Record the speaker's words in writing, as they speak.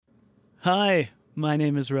Hi, my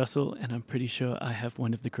name is Russell, and I'm pretty sure I have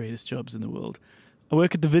one of the greatest jobs in the world. I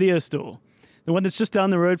work at the video store, the one that's just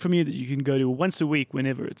down the road from you that you can go to once a week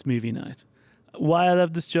whenever it's movie night. Why I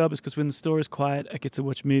love this job is because when the store is quiet, I get to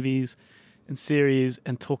watch movies and series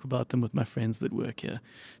and talk about them with my friends that work here.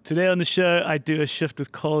 Today on the show, I do a shift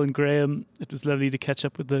with Cole and Graham. It was lovely to catch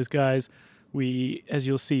up with those guys. We, as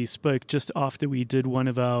you'll see, spoke just after we did one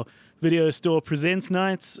of our Video Store Presents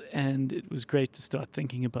nights, and it was great to start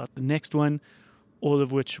thinking about the next one, all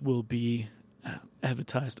of which will be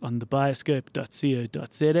advertised on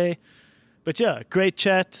thebioscope.co.za. But yeah, great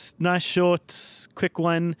chat, nice short, quick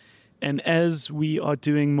one, and as we are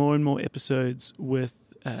doing more and more episodes with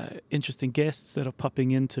interesting guests that are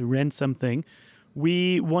popping in to rent something,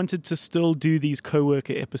 we wanted to still do these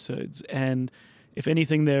co-worker episodes, and if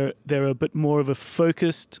anything, they're a bit more of a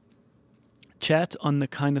focused chat on the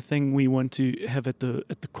kind of thing we want to have at the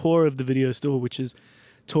core of the video store, which is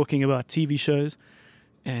talking about TV shows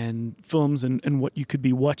and films and what you could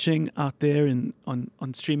be watching out there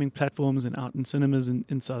on streaming platforms and out in cinemas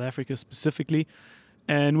in South Africa specifically.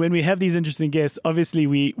 And when we have these interesting guests, obviously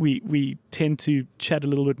we tend to chat a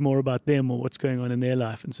little bit more about them or what's going on in their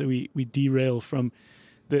life, and so we derail from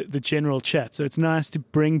the general chat. So it's nice to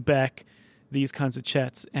bring back these kinds of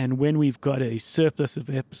chats, and when we've got a surplus of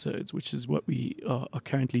episodes, which is what we are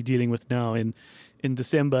currently dealing with now in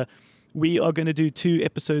December, we are going to do 2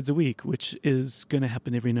 episodes a week, which is going to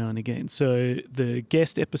happen every now and again. So the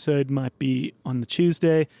guest episode might be on the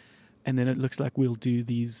Tuesday, and then it looks like we'll do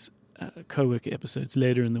these co-worker episodes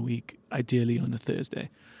later in the week, ideally on a Thursday.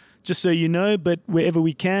 Just so you know, but wherever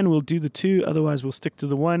we can, we'll do the 2, otherwise we'll stick to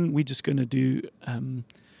the 1. We're just going to do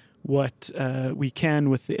what we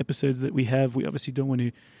can with the episodes that we have. We obviously don't want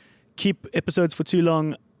to keep episodes for too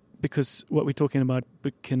long because what we're talking about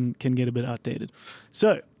can get a bit outdated.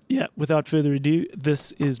 So, yeah, without further ado,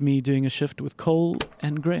 this is me doing a shift with Cole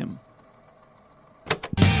and Graham.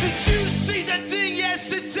 Did you see that thing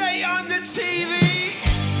yesterday on the TV?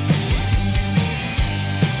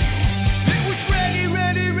 It was ready,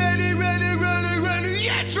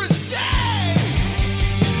 interesting!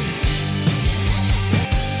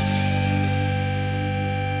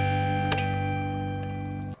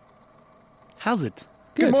 How's it?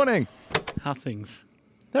 Good morning. How things?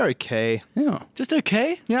 They're okay. Yeah. Just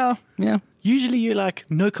okay? Yeah. Usually you're like,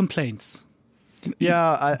 no complaints.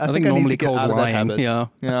 Yeah, I think I need to get out of that habit.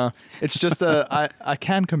 Yeah. It's just I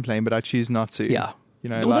can complain, but I choose not to. Yeah.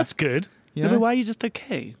 You know, Well, like, that's good. you But know? why are you just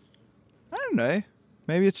okay? I don't know.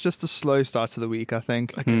 Maybe it's just a slow start to the week, I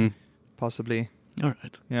think. Okay. Possibly. All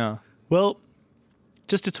right. Yeah. Well,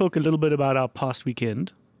 just to talk a little bit about our past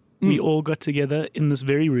weekend, we all got together in this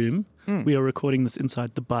very room. We are recording this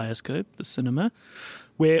inside the Bioscope, the cinema,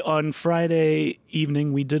 where on Friday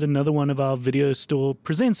evening we did another one of our Video Store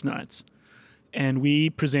Presents nights. And we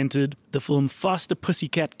presented the film Faster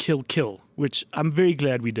Pussycat Kill Kill, which I'm very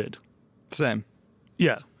glad we did. Same.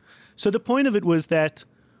 Yeah. So the point of it was that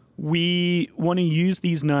we want to use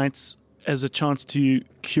these nights as a chance to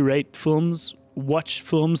curate films, watch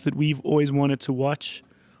films that we've always wanted to watch,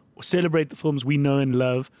 or celebrate the films we know and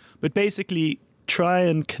love, but basically try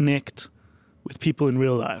and connect with people in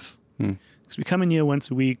real life. Because we come in here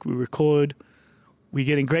once a week, we record, we're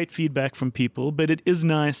getting great feedback from people, but it is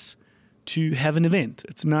nice to have an event.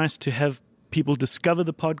 It's nice to have people discover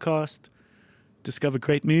the podcast, discover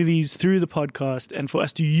great movies through the podcast, and for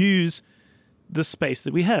us to use the space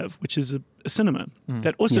that we have, which is a cinema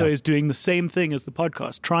that also is doing the same thing as the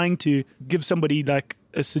podcast, trying to give somebody like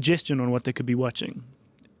a suggestion on what they could be watching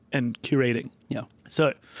and curating. Yeah.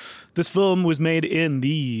 So this film was made in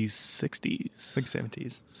the 60s. Like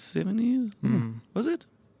 70s. 70s? Was it?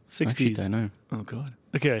 60s. Actually, don't know. Oh, God.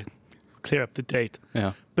 Okay. Clear up the date.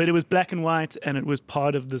 Yeah. But it was black and white, and it was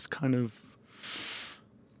part of this kind of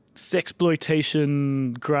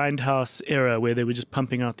sexploitation grindhouse era where they were just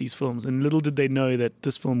pumping out these films. And little did they know that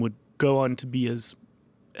this film would go on to be as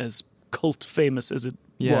cult famous as it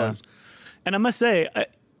was. And I must say,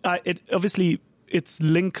 it obviously its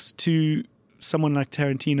links to someone like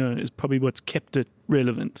Tarantino is probably what's kept it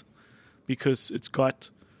relevant, because it's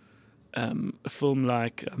got a film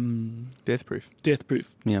like Death Proof.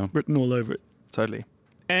 Yeah. written all over it. Totally.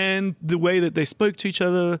 And the way that they spoke to each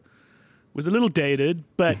other was a little dated,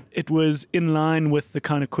 but it was in line with the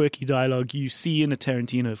kind of quirky dialogue you see in a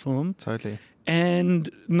Tarantino film. Totally. And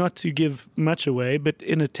not to give much away, but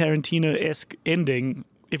in a Tarantino-esque ending,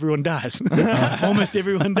 everyone dies. Almost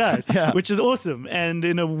everyone dies, which is awesome. And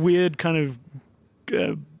in a weird kind of,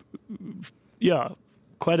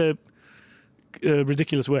 quite a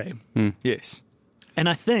ridiculous way. Yes. And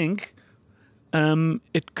I think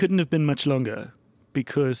it couldn't have been much longer,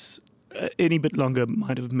 because any bit longer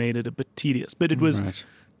might have made it a bit tedious. But it was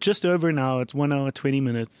just over an hour. It's 1 hour, 20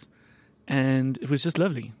 minutes. And it was just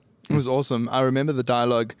lovely. It was awesome. I remember the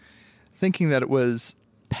dialogue thinking that it was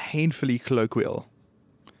painfully colloquial.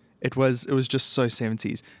 It was just so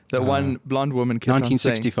 70s. That one blonde woman kept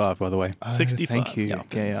 1965, by the way. 65. Thank you.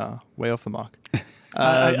 Yeah. Way off the mark.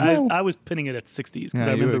 I was pinning it at 60s because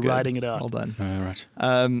I remember writing it out. Well done.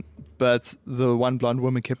 Right. But the one blonde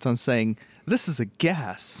woman kept on saying, "This is a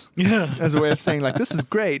gas." Yeah. As a way of saying, like, this is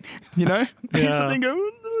great, you know? I used to think,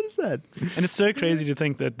 what is that? And it's so crazy to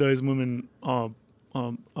think that those women are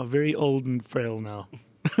very old and frail now.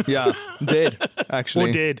 Yeah, dead, actually.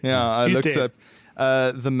 Or dead. Yeah, I Who's looked dead?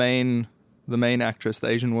 up the main actress, the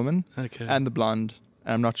Asian woman, Okay. and the blonde.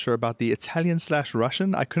 I'm not sure about the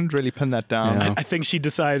Italian/Russian. I couldn't really pin that down. Yeah. I think she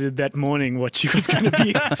decided that morning what she was going to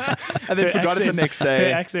be. And then forgot it the next day.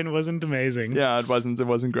 Her accent wasn't amazing. Yeah, it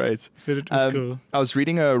wasn't great. But it was cool. I was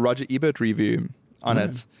reading a Roger Ebert review on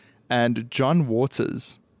it, and John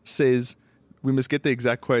Waters says, we must get the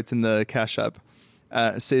exact quote in the cash up,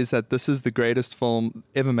 says that this is the greatest film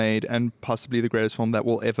ever made and possibly the greatest film that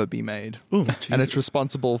will ever be made. Ooh, And it's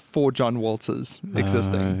responsible for John Walters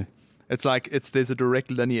existing. It's like there's a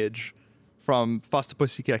direct lineage from Faster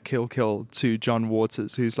Pussycat Kill Kill to John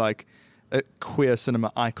Waters, who's like a queer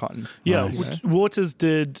cinema icon. Yeah, Nice. Waters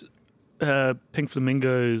did Pink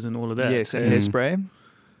Flamingos and all of that. Yes, and Hairspray.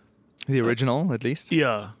 The original, at least.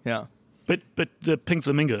 Yeah, Yeah. but the Pink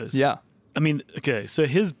Flamingos. Yeah. I mean, okay, so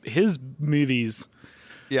his movies.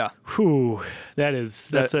 Yeah. Whew, that's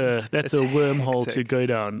a wormhole to hectic. go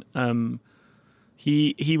down.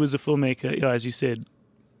 He was a filmmaker, as you said,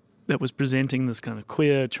 that was presenting this kind of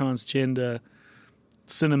queer, transgender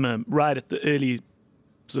cinema right at the early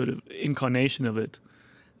sort of incarnation of it,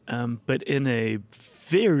 but in a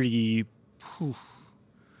very,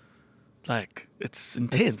 it's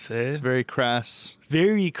intense. It's very crass.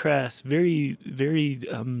 Very crass, very, very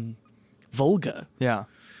vulgar. Yeah.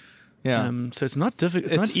 Yeah. So it's not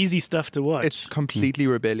difficult. It's not easy stuff to watch. It's completely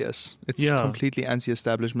rebellious. It's completely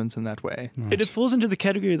anti-establishment in that way. It falls into the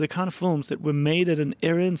category of the kind of films that were made at an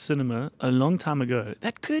era in cinema a long time ago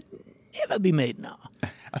that could never be made now.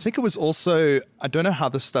 I think it was also, I don't know how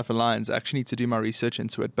this stuff aligns. I actually need to do my research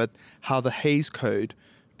into it, but how the Hays Code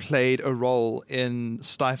played a role in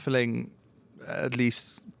stifling at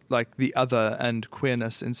least like the other and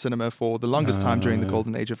queerness in cinema for the longest time during the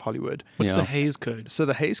golden age of Hollywood. What's the Hays Code? So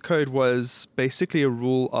the Hays Code was basically a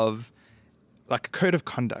rule of like a code of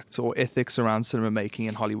conduct or ethics around cinema making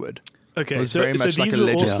in Hollywood. Okay, it was very much like a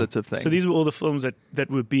legislative thing. So these were all the films that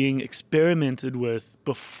were being experimented with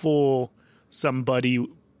before some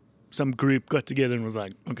group got together and was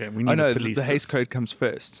like, okay, we need to police the Hays this. Code comes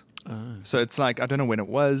first. So it's like, I don't know when it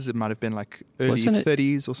was. It might have been like early Wasn't it-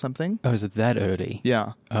 30s or something. Oh, is it that early?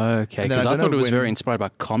 Yeah. Okay, And then because I I don't thought know it was when- very inspired by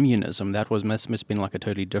communism. That must have been like a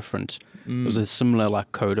totally different. It was a similar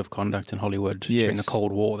like code of conduct in Hollywood during the Yes.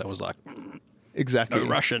 Cold War. That was like Exactly. no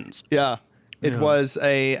Russians. Yeah. It Yeah. was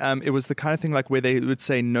it was the kind of thing like where they would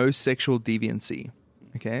say no sexual deviancy.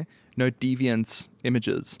 Okay? No deviant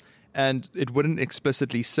images. And it wouldn't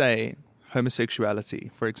explicitly say homosexuality,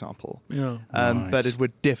 for example. Yeah. Right. But it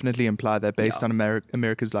would definitely imply that based on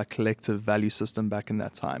America's like collective value system back in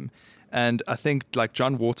that time. And I think like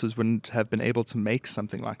John Waters wouldn't have been able to make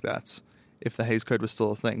something like that if the Hays Code was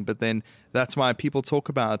still a thing. But then that's why people talk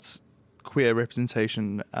about queer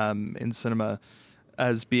representation in cinema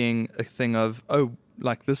as being a thing of,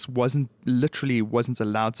 like this wasn't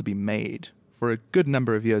allowed to be made for a good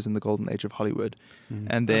number of years in the golden age of Hollywood.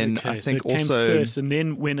 And then I think so it also came first, and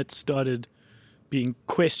then when it started being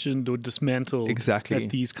questioned or dismantled, Exactly. that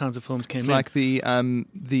these kinds of films came it's in. like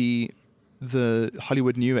the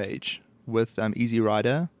Hollywood New Age with Easy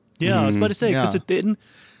Rider. I was about to say because Yeah. it didn't.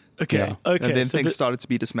 Okay, Yeah. okay. And then so things started to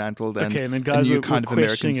be dismantled and Okay, and then a guys new were kind of American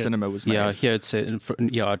questioning it. cinema was made. Yeah, here it's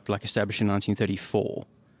like established in 1934.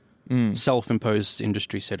 Self-imposed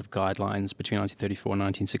industry set of guidelines between 1934 and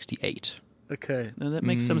 1968. Okay, now that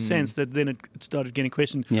makes some sense that then it started getting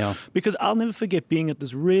questioned. Yeah. Because I'll never forget being at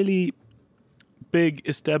this really big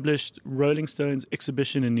established Rolling Stones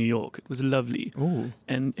exhibition in New York. It was lovely. Ooh.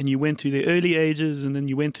 And you went through the early ages and then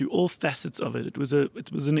you went through all facets of it. It was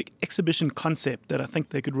an exhibition concept that I think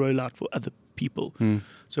they could roll out for other people.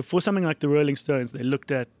 So for something like the Rolling Stones, they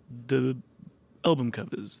looked at the album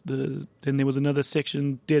covers. Then there was another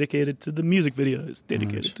section dedicated to the music videos,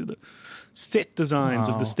 dedicated to the set designs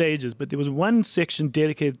of the stages. But there was one section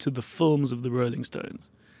dedicated to the films of the Rolling Stones.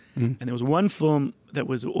 And there was one film that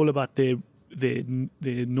was all about their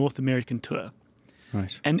North American tour.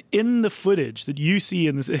 Right. And in the footage that you see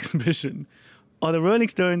in this exhibition are the Rolling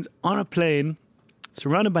Stones on a plane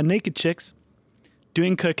surrounded by naked chicks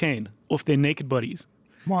doing cocaine off their naked bodies.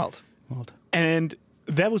 Wild. And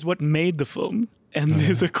that was what made the film. And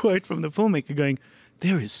there's a quote from the filmmaker going,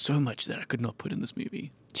 "There is so much that I could not put in this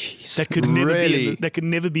movie. Jeez. That could never Really? that could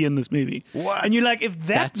never be in this movie." What? And you're like, if that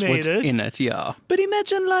That's made what's it, in it, yeah. but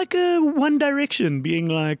imagine like a One Direction being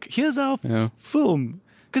like, "Here's our Yeah. film,"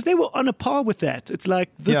 because they were on a par with that. It's like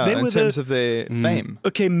this, Yeah, they in were terms of their fame.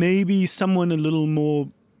 okay, maybe someone a little more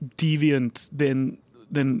deviant than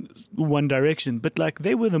One Direction, but like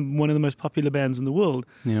they were one of the most popular bands in the world,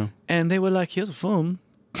 Yeah. and they were like, "Here's a film.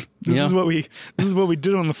 This Yeah. is what we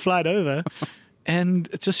did on the flight over," and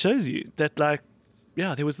it just shows you that like,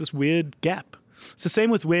 yeah, there was this weird gap. It's the same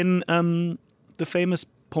with when the famous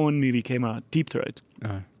porn movie came out, Deep Throat.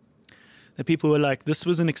 That people were like, this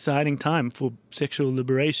was an exciting time for sexual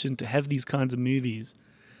liberation to have these kinds of movies.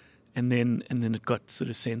 And then it got sort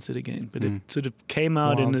of censored again. But it sort of came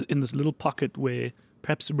out Wild. in this little pocket where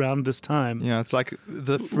perhaps around this time. Yeah, it's like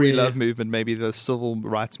the free Where- love movement, maybe the civil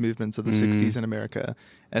rights movements of the 60s in America,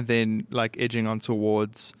 and then like edging on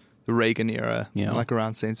towards the Reagan era, Yeah. like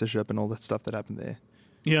around censorship and all that stuff that happened there.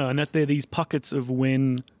 Yeah, and that there are these pockets of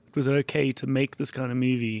when it was okay to make this kind of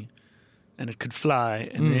movie and it could fly.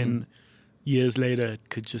 And then years later, it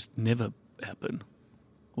could just never happen.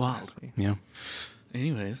 Wild. Yeah.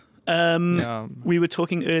 Anyways. Yeah. We were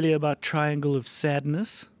talking earlier about Triangle of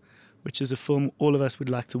Sadness, which is a film all of us would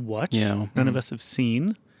like to watch. Yeah. None of us have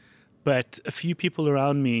seen, but a few people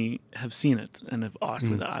around me have seen it and have asked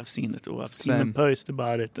whether I've seen it or I've seen Same. a post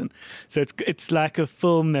about it. And so it's like a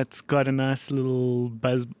film that's got a nice little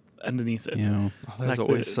buzz underneath it. Yeah. Oh, that was like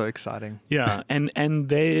always the- so exciting. Yeah, and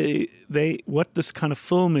they what this kind of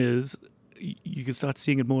film is, you can start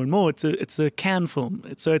seeing it more and more. It's a Cannes film.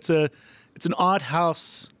 It's an art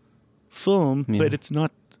house film, Yeah. but it's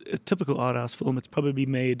not a typical art house film. It's probably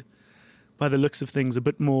made, by the looks of things, a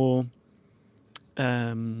bit more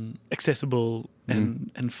accessible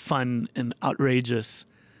and fun and outrageous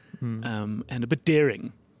and a bit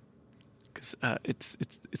daring. Because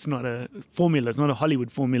it's not a formula. It's not a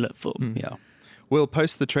Hollywood formula film. Yeah. We'll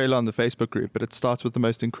post the trailer on the Facebook group, but it starts with the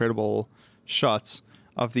most incredible shots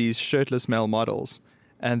of these shirtless male models.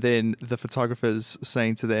 And then the photographer's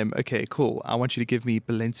saying to them, "Okay, cool. I want you to give me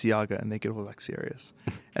Balenciaga," and they get all like serious.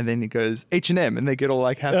 And then he goes H&M, and they get all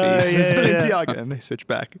like happy. And it's Balenciaga, and they switch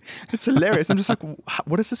back. It's hilarious. I'm just like,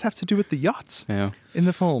 what does this have to do with the yacht Yeah. in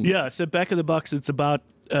the film? Yeah, so back of the box, it's about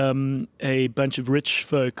a bunch of rich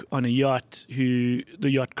folk on a yacht who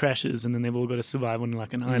the yacht crashes, and then they've all got to survive on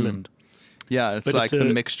like an island. Yeah, it's But like it's the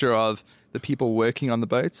a- mixture of the people working on the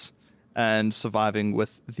boats and surviving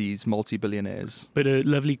with these multi-billionaires. But a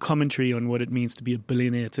lovely commentary on what it means to be a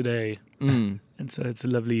billionaire today. Mm. And so it's a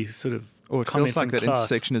lovely sort of Oh, it comment feels like on that class.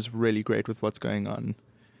 intersection is really great with what's going on,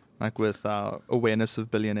 like with our awareness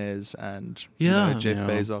of billionaires and Yeah. Jeff Yeah.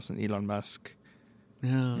 Bezos and Elon Musk.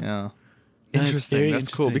 Yeah. Yeah, it's interesting. very That's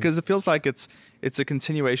cool interesting. because it feels like it's a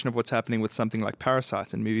continuation of what's happening with something like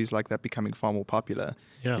Parasites and movies like that becoming far more popular.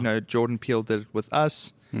 Yeah. You know, Jordan Peele did it with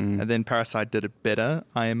Us, and then Parasite did it better.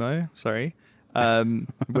 IMO, sorry.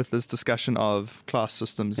 With this discussion of class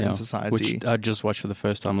systems in society. Which I just watched for the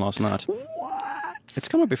first time last night. What? It's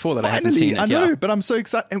come up before that I haven't Finally, seen it. I know, Yeah. but I'm so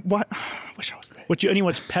excited. And why? I wish I was there. What, you only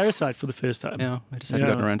watched Parasite for the first time? Yeah, I just haven't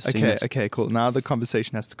Yeah. gotten around to seeing Okay, it. okay, cool. Now the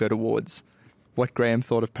conversation has to go towards what Graham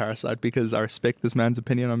thought of Parasite because I respect this man's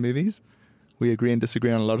opinion on movies. We agree and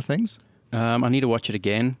disagree on a lot of things. I need to watch it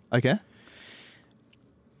again. Okay.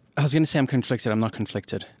 I was going to say I'm conflicted. I'm not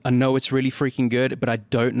conflicted. I know it's really freaking good, but I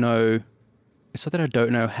don't know. It's not that I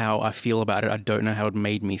don't know how I feel about it. I don't know how it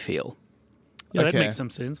made me feel. Yeah, Okay. that makes some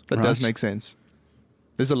sense. That Right. does make sense.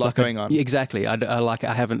 There's a lot Like going on. Yeah, exactly. I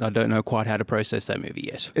don't know quite how to process that movie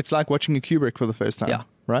yet. It's like watching a Kubrick for the first time. Yeah.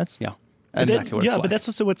 Right? Yeah. And Exactly what it's but like. that's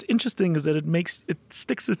also what's interesting is that it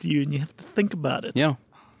sticks with you and you have to think about it. Yeah.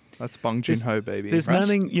 that's Bong Joon-ho, baby. There's right?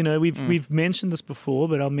 nothing, we've mentioned this before,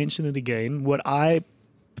 but I'll mention it again. What I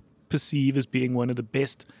perceive as being one of the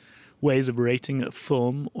best ways of rating a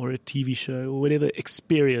film or a TV show or whatever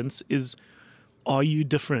experience is, are you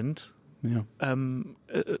different Yeah.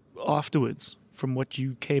 afterwards from what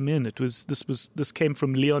you came in? This came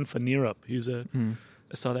from Leon van Nierop, who's a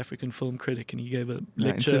South African film critic, and he gave a I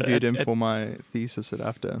lecture. interviewed him at- for my thesis at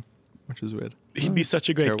AFTER, which is weird. He'd be such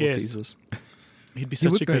a great Terrible guest. thesis. He'd be He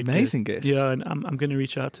such would a be great amazing guest. Yeah, and I'm going to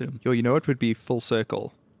reach out to him. Yo, you know what would be full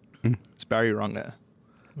circle? It's Barry Ronger.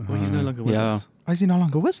 Well, he's no longer with yeah. us. Oh, is he no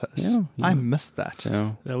longer with us? Yeah, yeah. I missed that.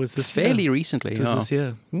 Yeah. That was this Fairly year. recently. It was Yeah. this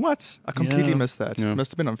year. What? I completely Yeah. missed that. Yeah.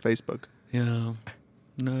 Must have been on Facebook. Yeah.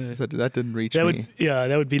 No. So that didn't reach That me. would, yeah,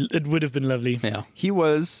 it would have been lovely. Yeah. He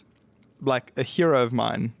was like a hero of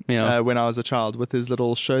mine Yeah. when I was a child with his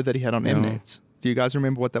little show that he had on Yeah. Mnet. Do you guys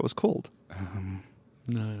remember what that was called?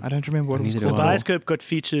 No. I don't remember what it was Neither do called. The I. Bioscope got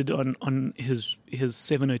featured on his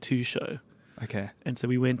 702 show. Okay. And so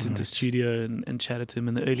we went into studio and chatted to him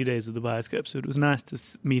in the early days of the Bioscope. So it was nice to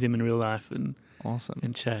meet him in real life and Awesome.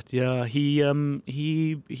 chat. Yeah, he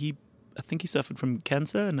I think he suffered from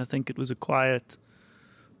cancer, and I think it was a quiet,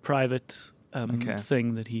 private Okay.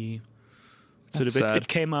 thing that he sort That's of. sad. It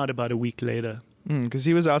came out about a week later. Because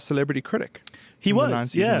he was our celebrity critic. He in was, the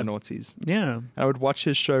 90s yeah, and the noughties. yeah. And I would watch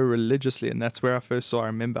his show religiously, and that's where I first saw. I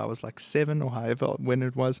remember I was like 7 or however when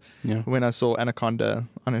it was Yeah. when I saw Anaconda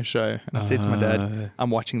on his show, and I said to my dad, "I'm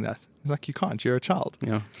watching that." He's like, "You can't. You're a child."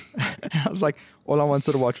 Yeah. I was like, all I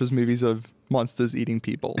wanted to watch was movies of monsters eating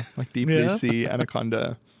people, like Deep Blue Yeah. Sea,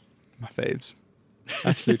 Anaconda, my faves,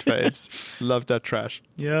 absolute faves. Loved that trash.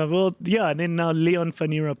 Yeah, well, yeah, and then now Leon Van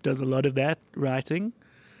Eerop does a lot of that writing.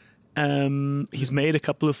 He's made a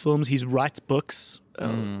couple of films. He writes books.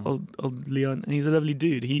 Old Leon, and he's a lovely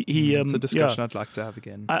dude. He It's a discussion yeah. I'd like to have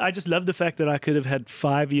again. I just love the fact that I could have had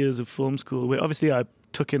 5 years of film school where obviously I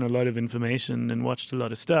took in a lot of information and watched a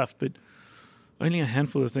lot of stuff, but only a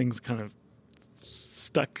handful of things kind of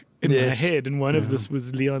stuck in my Yes. head. And one of this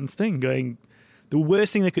was Leon's thing going, the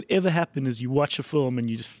worst thing that could ever happen is you watch a film and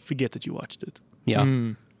you just forget that you watched it. Yeah.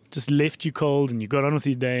 Mm. Just left you cold and you got on with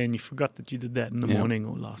your day and you forgot that you did that in the Yeah. morning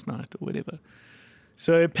or last night or whatever.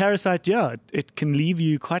 So Parasite, yeah, it can leave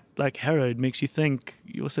you quite like harrowed, makes you think.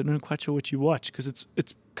 You also don't quite sure what you watch because it's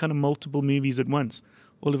kind of multiple movies at once.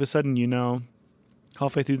 All of a sudden, you know,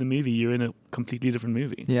 halfway through the movie, you're in a completely different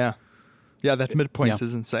movie. Yeah. Yeah, that midpoint Yeah.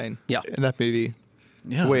 is insane. Yeah. In that movie,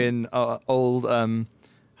 Yeah. when old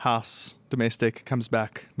house domestic comes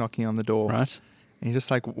back knocking on the door, Right. and you're just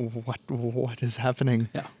like, what is happening?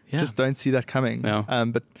 Yeah. Yeah. Just don't see that coming. No.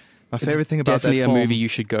 But my favorite thing about that Definitely a film, movie you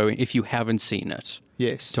should go if you haven't seen it.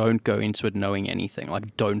 yes, Don't go into it knowing anything.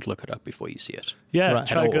 Like, don't look it up before you see it. Yeah, Right.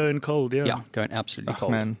 try At all. going cold, yeah. Yeah, going absolutely oh,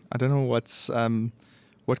 cold. man, I don't know what's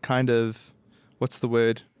what's the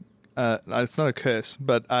word? It's not a curse,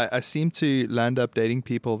 but I seem to land up dating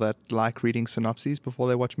people that like reading synopses before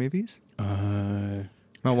they watch movies.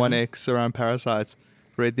 My one ex around Parasites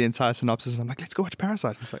read the entire synopsis. And I'm like, let's go watch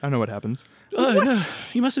Parasite. He's like, I know what happens. Oh, no,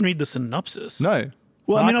 you mustn't read the synopsis. No.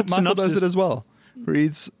 Well, I mean, not Michael does synopsis. it as well.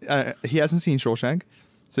 Reads. He hasn't seen Shawshank,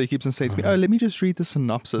 so he keeps on saying to me, "Oh, let me just read the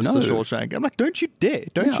synopsis to No. Shawshank." I'm like, "Don't you dare!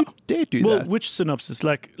 Don't Yeah. you dare do Well, that!" which synopsis?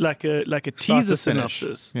 Like a Start teaser to finish.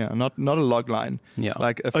 synopsis? Yeah, not a log line. Yeah.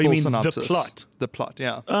 like a Oh, full you mean the synopsis. plot? The plot.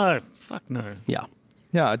 Yeah, Oh, fuck no. Yeah.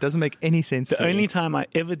 yeah. It doesn't make any sense. The to only me. time I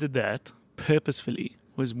ever did that purposefully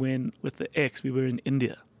was when, with the ex, we were in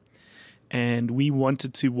India and we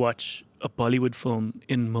wanted to watch a Bollywood film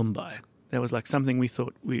in Mumbai. That was like something we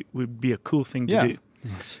thought would be a cool thing to Yeah. do.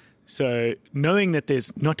 So, knowing that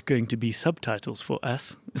there's not going to be subtitles for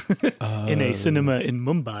us in a cinema in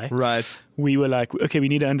Mumbai, right. we were like, okay, we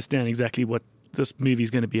need to understand exactly what this movie is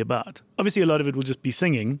going to be about. Obviously, a lot of it will just be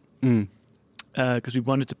singing because we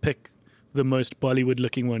wanted to pick the most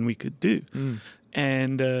Bollywood-looking one we could do.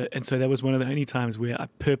 And so that was one of the only times where I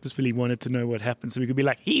purposefully wanted to know what happened, so we could be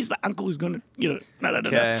like, "He's the uncle who's going to,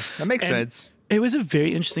 Okay, that makes And sense. It was a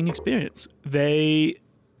very interesting experience. They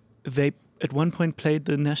at one point played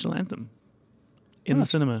the national anthem in the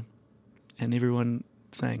cinema, and everyone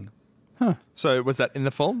sang. So was that in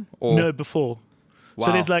the film? Or? No, before. Wow.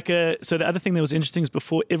 So there's so the other thing that was interesting is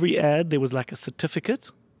before every ad there was like a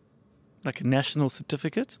certificate, like a national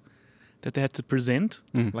certificate that they had to present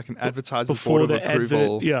like an advertiser's before board of the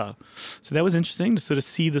approval. advert. Yeah, so that was interesting to sort of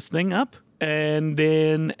see this thing up, and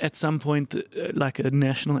then at some point like a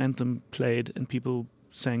national anthem played and people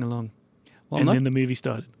sang along, Well, and I'm then the movie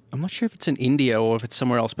started. not sure if it's in India or if it's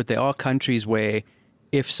somewhere else, but there are countries where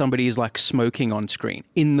if somebody is like smoking on screen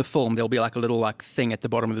in the film, there'll be like a little like thing at the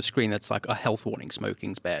bottom of the screen that's like a health warning: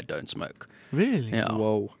 smoking's bad, don't smoke. Really? Yeah.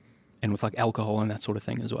 Whoa. And with like alcohol and that sort of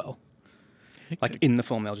thing as well. Like Hectic. in the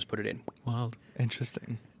film, they'll just put it in. Wild.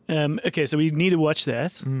 Interesting. Okay, so we need to watch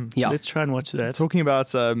that. So Yeah. let's try and watch that. Talking about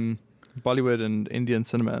Bollywood and Indian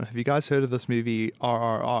cinema, have you guys heard of this movie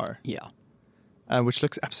RRR? Yeah. Which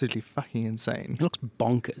looks absolutely fucking insane. It looks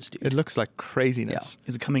bonkers, dude. It looks like craziness.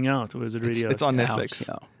 Is it coming out or is it already It's out? on Out, Netflix.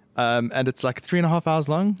 yeah. And it's like 3.5 hours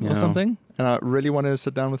long Yeah. or something. And I really want to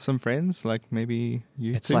sit down with some friends, like maybe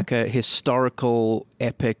you It's two. like a historical,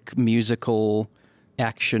 epic, musical,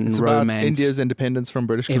 action, It's romance. about India's independence from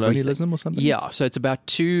British Everything. colonialism or something. Yeah, so it's about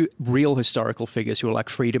two real historical figures who were like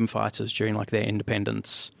freedom fighters during like their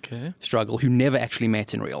independence Okay. struggle, who never actually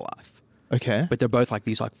met in real life. Okay. But they're both like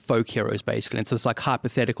these like folk heroes basically. And so it's like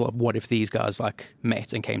hypothetical of what if these guys like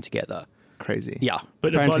met and came together. Crazy. Yeah.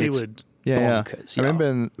 But apparently it's Bollywood. bonkers. I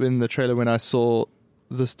remember in the trailer when I saw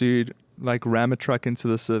this dude like ram a truck into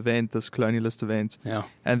this event, this colonialist event,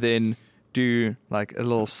 and then do like a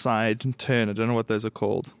little side turn. I don't know what those are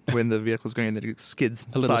called when the vehicle's going and then it skids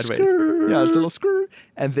sideways. Yeah, it's a little screw.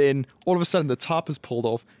 And then all of a sudden the tarp is pulled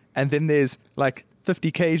off, and then there's like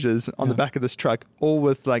 50 cages on the back of this truck, all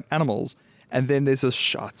with like animals. And then there's a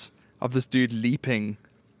shot of this dude leaping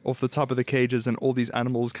off the top of the cages, and all these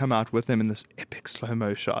animals come out with him in this epic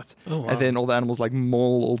slow-mo shot. Oh, wow. And then all the animals like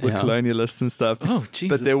maul all the colonialists and stuff. Oh,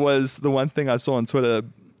 Jesus. But there was the one thing I saw on Twitter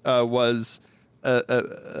was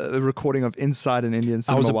a recording of inside an Indian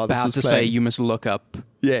cinema while this was I was about to playing. say you must look up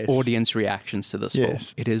audience reactions to this film.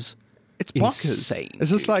 It's bonkers. insane.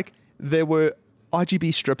 It's just like there were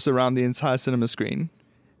RGB strips around the entire cinema screen.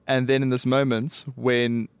 And then in this moment,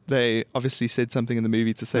 when they obviously said something in the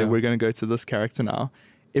movie to say, we're going to go to this character now,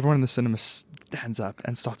 everyone in the cinema stands up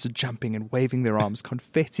and starts jumping and waving their arms.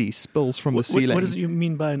 Confetti spills from the ceiling. What does you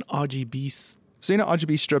mean by an RGB? So,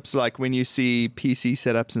 RGB strips, like when you see PC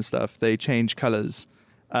setups and stuff, they change colors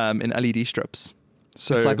in LED strips.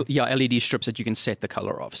 So it's like LED strips that you can set the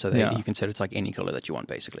color of. So you can set it's like any color that you want,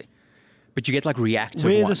 basically. But you get like reactive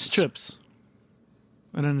ones. Where are the strips?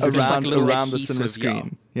 I don't understand. around the cinema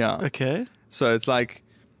screen. Yeah. Okay. So it's like,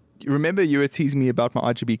 remember you were teasing me about my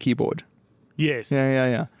RGB keyboard? Yes.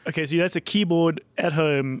 Yeah. Okay, so that's a keyboard at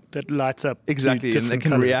home that lights up. Exactly, and it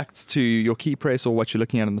can react to your key press or what you're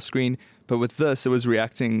looking at on the screen. But with this, it was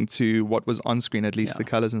reacting to what was on screen, at least the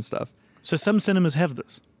colors and stuff. So some cinemas have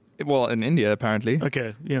this. Well, in India, apparently.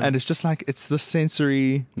 Okay, yeah. And it's just like, it's the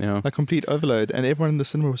sensory, like complete overload. And everyone in the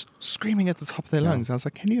cinema was screaming at the top of their lungs. I was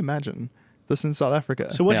like, can you imagine this in South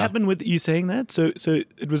Africa? So what happened with you saying that? So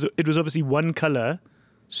it was obviously one color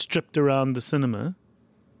stripped around the cinema.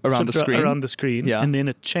 Around the screen, and then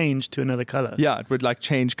it changed to another color. Yeah, it would like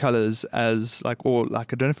change colors as like, or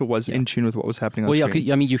like I don't know if it was in tune with what was happening on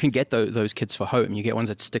screen. I mean, you can get those kits for home. You get ones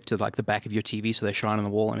that stick to like the back of your TV, so they shine on the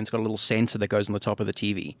wall, and it's got a little sensor that goes on the top of the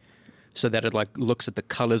TV, so that it like looks at the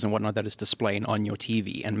colors and whatnot that is displaying on your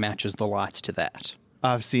TV and matches the lights to that.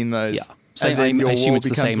 I've seen those. Yeah, so and then your assume wall it's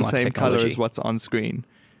becomes the same color technology. as what's on screen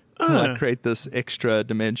to like create this extra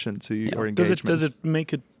dimension to your engagement. Does it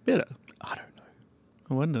make it better? I don't know.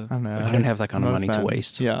 I wonder. I don't know. I don't have that kind of money to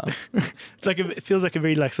waste. Yeah. It's like it feels like a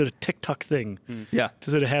very like sort of TikTok thing. Yeah.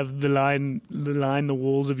 To sort of have the line the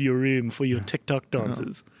walls of your room for your TikTok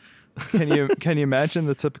dances. Can you imagine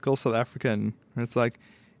the typical South African? It's like,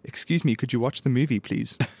 excuse me, could you watch the movie,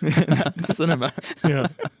 please? Cinema. Yeah.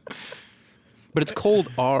 But it's called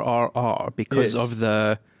RRR because of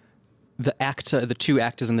the actor, the two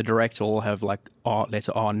actors and the director all have like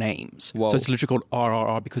letter R names. Whoa. So it's literally called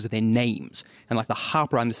RRR because of their names. And like the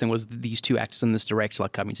hype around this thing was these two actors and this director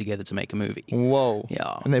like coming together to make a movie. Whoa.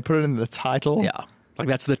 Yeah. And they put it in the title? Yeah. Like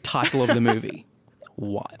that's the title of the movie.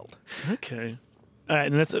 Wild. Okay. All right,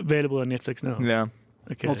 and that's available on Netflix now. Yeah.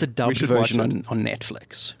 Okay. Well, it's a dubbed should version watch on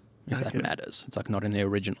Netflix, if that Okay. matters. It's like not in the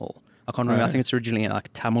original. I can't remember. I think it's originally in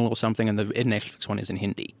like Tamil or something, and the Netflix one is in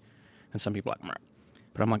Hindi. And some people are like, meh.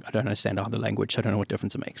 But I'm like, I don't understand either language. I don't know what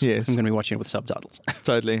difference it makes. Yes. I'm going to be watching it with subtitles.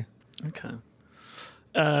 Totally. Okay.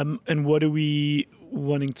 And what are we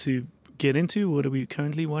wanting to get into? What are we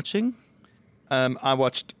currently watching? I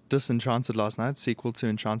watched Disenchanted last night, sequel to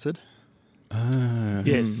Enchanted,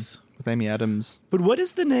 Yes. with Amy Adams. But what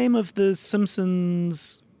is the name of the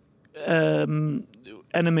Simpsons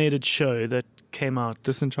animated show that came out?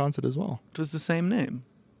 Disenchanted as well. It was the same name.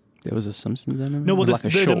 There was a Simpsons anime? No, well, like a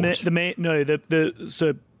short. The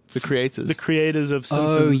creators. The creators of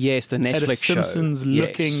Simpsons. Oh, yes, the had a Netflix show.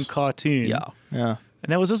 Simpsons-looking Yes. cartoon. Yeah. Yeah.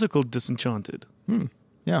 And that was also called Disenchanted.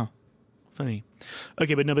 Yeah. Funny.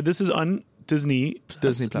 Okay, but this is on Disney Plus.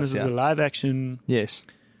 Disney And Plus, this is a live action, Yes.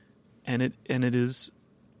 and it is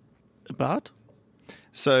about.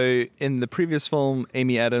 So in the previous film,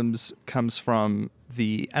 Amy Adams comes from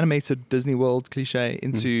the animated Disney World cliche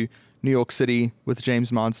into New York City with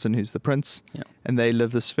James Marsden, who's the prince, and they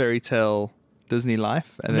live this fairy tale Disney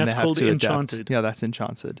life, and then that's they have called to Enchanted. adapt. Yeah, that's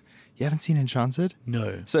Enchanted. You haven't seen Enchanted?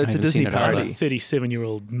 No. So it's a haven't Disney seen it either. parody.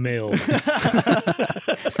 37-year-old male.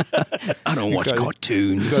 I don't watch You've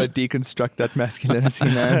cartoons. got to deconstruct that masculinity,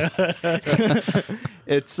 man.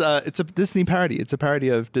 It's a Disney parody. It's a parody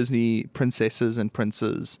of Disney princesses and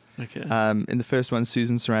princes. Okay. In the first one,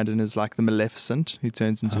 Susan Sarandon is like the Maleficent who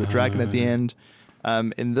turns into a dragon at the end.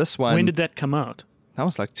 In this one, When did that come out? that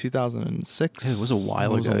was like 2006. It was a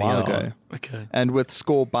while It was ago, a while yeah. ago. Okay. And with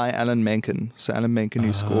score by Alan Menken. So Alan Menken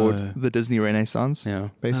who scored the Disney Renaissance, Yeah.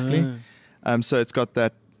 basically. So it's got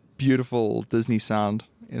that beautiful Disney sound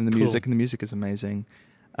in the Cool. music, and the music is amazing.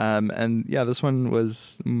 And yeah, this one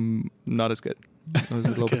was not as good. It was a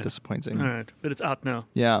little Okay. bit disappointing. All right, but it's out now.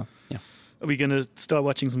 Yeah. Are we going to start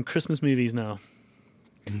watching some Christmas movies now?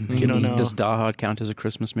 Does Die Hard count as a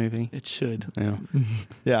Christmas movie? It should. Yeah.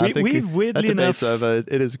 Yeah, We- I think we've that weirdly debate's enough- over.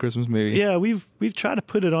 It is a Christmas movie. Yeah, we've tried to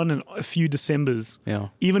put it on in a few Decembers, Yeah.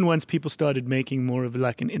 even once people started making more of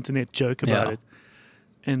like an internet joke about Yeah. it.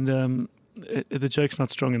 And the joke's not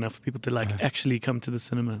strong enough for people to like actually come to the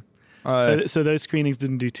cinema. So those screenings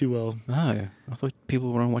didn't do too well. Oh, I thought people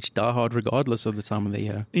were going to watch Die Hard regardless of the time of the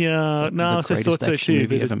year. Yeah, It's like no, the so I greatest thought so action too.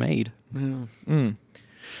 movie But ever made. yeah. Mm.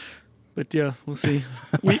 But yeah, we'll see.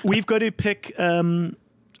 We've got to pick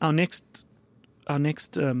our next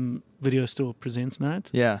video store presents night.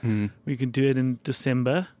 Yeah. We can do it in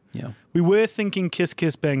December. Yeah. We were thinking Kiss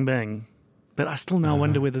Kiss Bang Bang, but I still now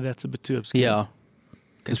wonder whether that's a bit too obscure. Yeah.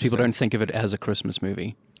 Because people don't think of it as a Christmas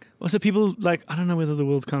movie. Also, people like, I don't know whether the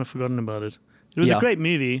world's kind of forgotten about it. It was a Yeah. great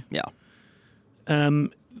movie. Yeah.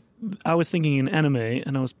 I was thinking in anime,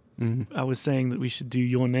 and Mhm. I was saying that we should do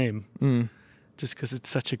Your Name Mm. just because it's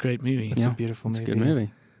such a great movie. It's Yeah. a beautiful It's a movie. good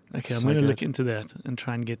movie. Okay, It's I'm so going to good. look into that and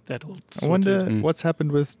try and get that all I sorted. wonder Mm. what's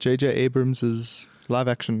happened with J.J. Abrams'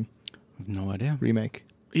 live-action I've no idea. remake.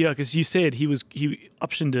 Yeah, because you said he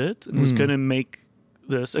optioned it and was Mm. going to make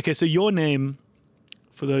this. Okay, so Your Name,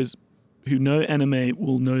 for those who know anime,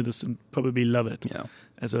 will know this and probably love it Yeah.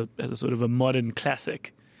 as a sort of a modern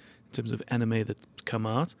classic in terms of anime that's come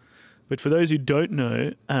out. But for those who don't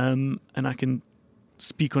know, and I can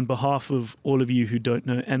speak on behalf of all of you who don't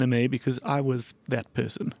know anime, because I was that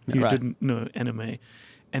person who Right. didn't know anime,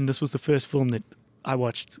 and this was the first film that I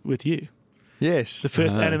watched with you. Yes. The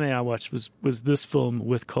first Ah. anime I watched was this film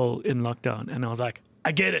with Cole in lockdown, and I was like,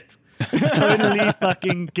 I get it. Totally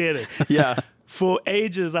fucking get it. Yeah. For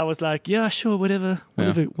ages, I was like, yeah, sure, whatever,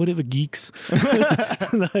 whatever, geeks.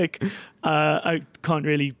 Like, I can't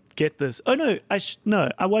really get this. Oh no,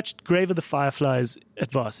 I watched Grave of the Fireflies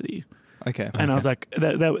at Varsity, Okay. and I was like,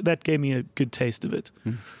 that gave me a good taste of it,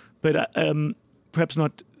 but perhaps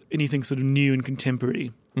not anything sort of new and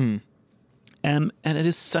contemporary. Mm. And it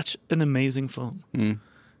is such an amazing film. Mm.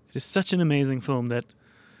 It is such an amazing film that,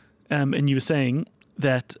 and you were saying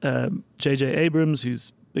that J.J. Abrams,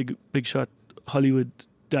 who's big shot Hollywood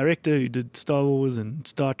director who did Star Wars and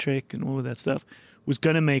Star Trek and all of that stuff, was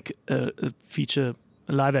going to make a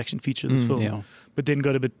live action feature of this film, Yeah. but then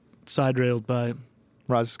got a bit side railed by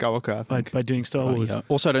Rise of Skywalker, I think. doing Star Oh, Wars. yeah.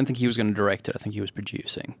 Also, I don't think he was going to direct it. I think he was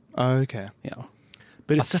producing. Oh, okay. Yeah.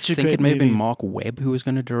 But it's such a I think great it may have movie. been Mark Webb who was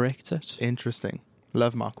going to direct it. Interesting.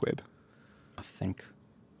 Love Mark Webb. I think.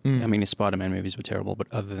 Mm. I mean, his Spider-Man movies were terrible, but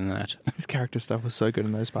other than that, His character stuff was so good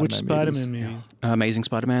in those Spider-Man Which Spider-Man movies. movie? Amazing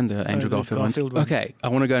Spider-Man, the Andrew the Garfield, Garfield one. one. Okay, I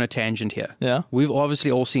want to go on a tangent here. Yeah? We've obviously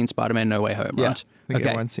all seen Spider-Man No Way Home, Yeah. right? I think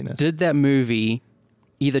everyone's seen it. Did that movie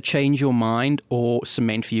either change your mind or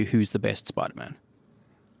cement for you who's the best Spider-Man?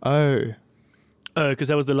 Oh, Oh, because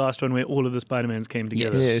that was the last one where all of the Spider-Mans came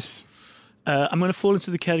together. yes. I'm going to fall into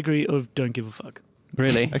the category of don't give a fuck.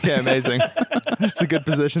 Really? Okay, amazing. That's a good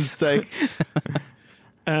position to take.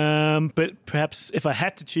 But perhaps if I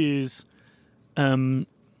had to choose,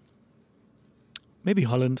 maybe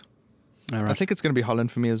Holland. All right. I think it's going to be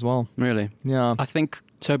Holland for me as well. Really? Yeah. I think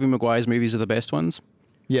Tobey Maguire's movies are the best ones,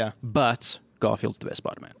 Yeah. but Garfield's the best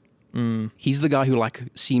Spider-Man. Mm. He's the guy who like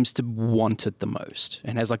seems to want it the most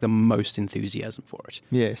and has like the most enthusiasm for it,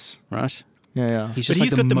 Yes. right? Yeah. He's But just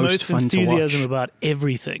he's like got the most most fun enthusiasm to watch. about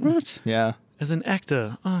everything. Right? Yeah. As an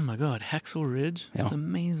actor, oh my God, Hacksaw Ridge, Yeah. it's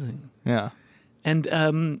amazing. Yeah. And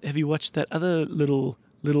have you watched that other little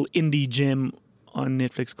indie gem on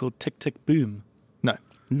Netflix called Tick Tick Boom?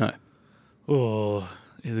 No, Oh,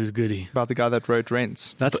 it is goody. About the guy that wrote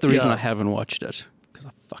Rents. that's the reason yeah. I haven't watched it because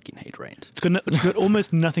I fucking hate Rent. It's got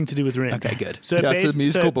almost nothing to do with Rent. Okay, good. So Yeah, it's bas- a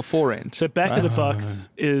musical so- before Rent. So Back of right? the Box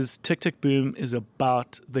is Tick Tick Boom is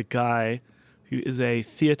about the guy who is a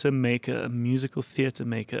theater maker, a musical theater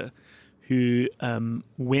maker, who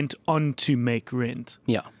went on to make Rent.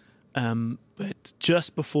 Yeah, But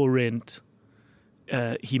just before Rent,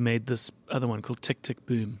 he made this other one called Tick Tick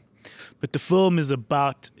Boom. But the film is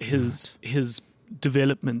about his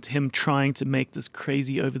development, him trying to make this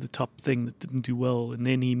crazy over the top thing that didn't do well, and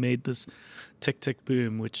then he made this Tick Tick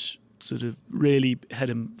Boom, which sort of really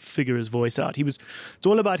had him figure his voice out. It's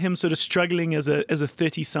all about him sort of struggling as a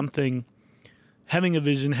 30-something, having a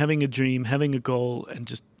vision, having a dream, having a goal, and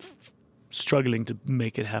just struggling to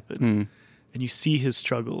make it happen. And you see his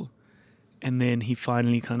struggle, and then he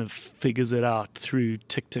finally kind of figures it out through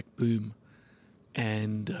Tick Tick Boom,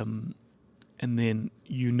 and then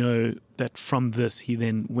you know that from this he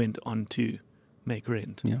then went on to make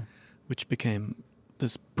Rent, yeah, which became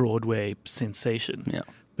this Broadway sensation. yeah.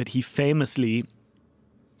 But he famously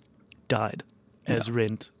died. as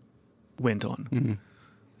Rent went on. Mm-hmm.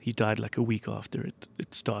 He died like a week after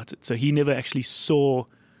it started. So he never actually saw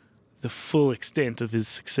the full extent of his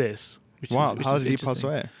success. Which Wow, which how is did he pass interesting.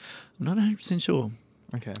 away? I'm not 100% sure.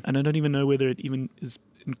 Okay. And I don't even know whether it even is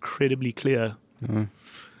incredibly clear.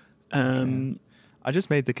 Mm-hmm. I just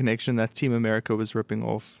made the connection that Team America was ripping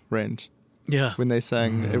off Rent Yeah. when they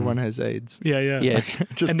sang "Everyone Has AIDS." Yeah, yeah. Yes.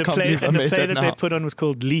 Just And the can't play, believe I and the made play that that now. they put on was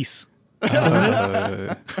called Lease.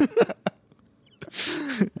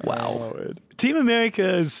 Wow. Oh, word. Team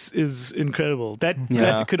America is incredible.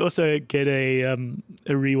 That could also get a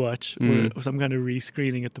rewatch or some kind of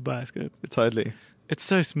rescreening at the bioscope. Totally. It's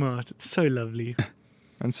so smart. It's so lovely,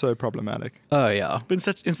 And so problematic. Oh, yeah. but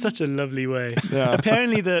in such a lovely way. Yeah.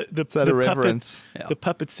 Apparently the It's that puppet, irreverence. Yeah. the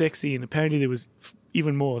puppet sex scene. Apparently there was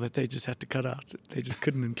even more that they just had to cut out. They just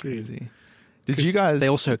couldn't include. Crazy. Did you guys? They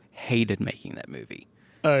also hated making that movie.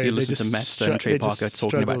 Oh, If you they listen just to Matt Stone and stru- Trey they just Parker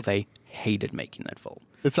talking about struggled. they hated making that film.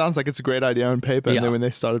 It sounds like it's a great idea on paper, and Yeah. then when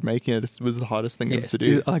they started making it, it was the hardest thing ever to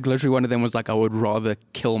do. Like literally one of them was like, I would rather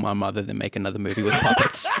kill my mother than make another movie with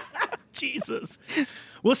puppets. Jesus.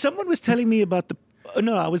 Well, someone was telling me about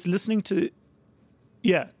I was listening to.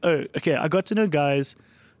 Yeah. Oh, okay. I got to know guys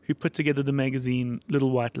who put together the magazine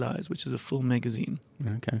Little White Lies, which is a film magazine.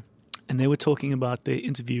 Okay. And they were talking about their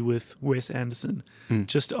interview with Wes Anderson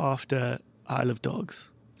just after Isle of Dogs,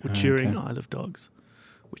 or during Isle of Dogs,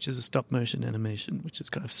 which is a stop motion animation, which is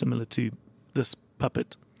kind of similar to this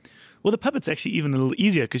puppet. Well, the puppet's actually even a little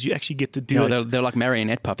easier because you actually get to do it. They're like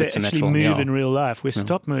marionette They puppets in that actually film. move Yeah. in real life, where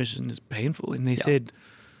stop motion is painful. And they said,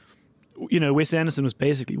 Wes Anderson was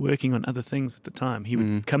basically working on other things at the time. He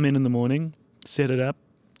would come in the morning, set it up,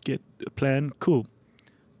 get a plan, cool.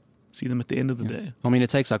 See them at the end of the day. I mean, it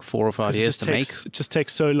takes like 4 or 5 years to make. It just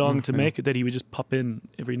takes so long to make it that he would just pop in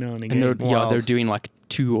every now and again. And Wild. they're doing like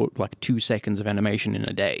 2 seconds of animation in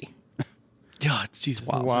a day. Yeah, it's Jesus.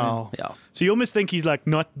 it's Wow. insane. Yeah. So you almost think he's like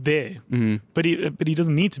not there, but he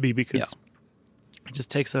doesn't need to be because it just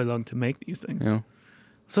takes so long to make these things. Yeah.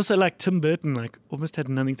 It's also like Tim Burton, like almost had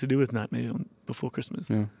nothing to do with Nightmare Before Christmas.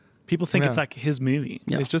 Yeah. People think it's Yeah. like his movie.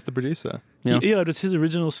 Yeah. He's just the producer. Yeah. It was his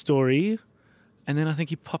original story, and then I think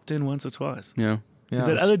he popped in once or twice. Yeah. There's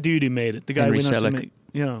Yeah. that other dude who made it. The guy Henry went on to Selick. make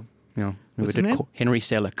Yeah. What's his name? Henry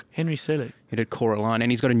Selick. Henry Selick. He did Coraline,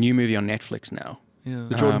 and he's got a new movie on Netflix now. Yeah.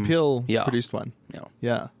 The Jordan Peele yeah. produced one. Yeah.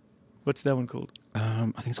 Yeah. What's that one called? I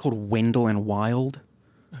think it's called Wendell and Wild.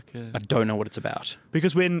 Okay. I don't know what it's about.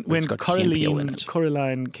 Because when it's got Key and Peele in it.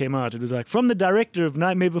 Coraline came out, it was like from the director of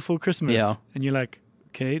Nightmare Before Christmas. Yeah. And you're like,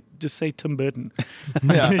 okay, just say Tim Burton.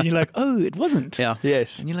 Yeah. And you're like, oh, it wasn't. Yeah.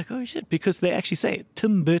 Yes. And you're like, oh shit, because they actually say it,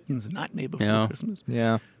 Tim Burton's Nightmare Before Yeah. Christmas.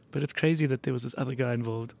 Yeah. But it's crazy that there was this other guy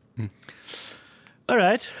involved. All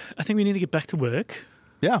right, I think we need to get back to work.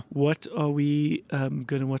 Yeah. What are we going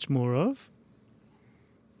to watch more of?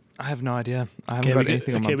 I have no idea. I haven't got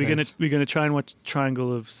anything on my plate. we're gonna try and watch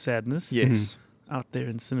Triangle of Sadness. Yes. Out there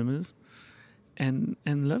in cinemas, and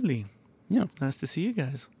lovely. Yeah. Nice to see you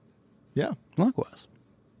guys. Yeah. Likewise.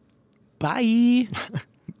 Bye.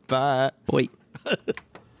 Bye. Boy.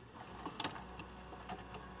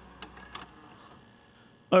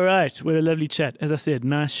 All right, what a lovely chat. As I said,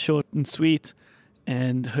 nice, short and sweet,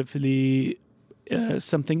 and hopefully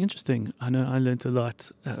something interesting. I know I learned a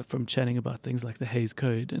lot from chatting about things like the Hays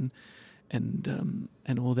Code and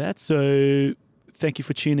all that. So thank you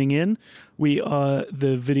for tuning in. We are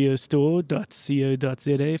the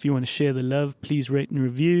videostore.co.za. If you want to share the love, please rate and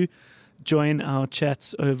review. Join our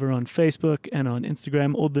chats over on Facebook and on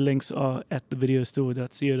Instagram. All the links are at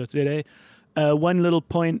thevideostore.co.za. One little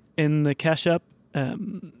point in the cash up.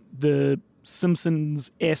 The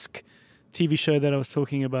Simpsons-esque TV show that I was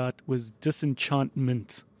talking about was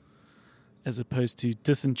Disenchantment, as opposed to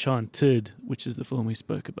Disenchanted, which is the film we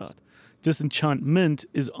spoke about. Disenchantment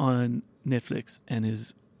is on Netflix and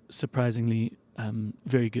is surprisingly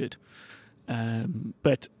very good.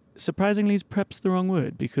 But surprisingly is perhaps the wrong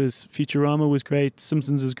word, because Futurama was great,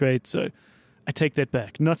 Simpsons is great, so I take that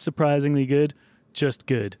back. Not surprisingly good, just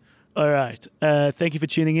good. All right. Thank you for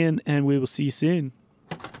tuning in, and we will see you soon.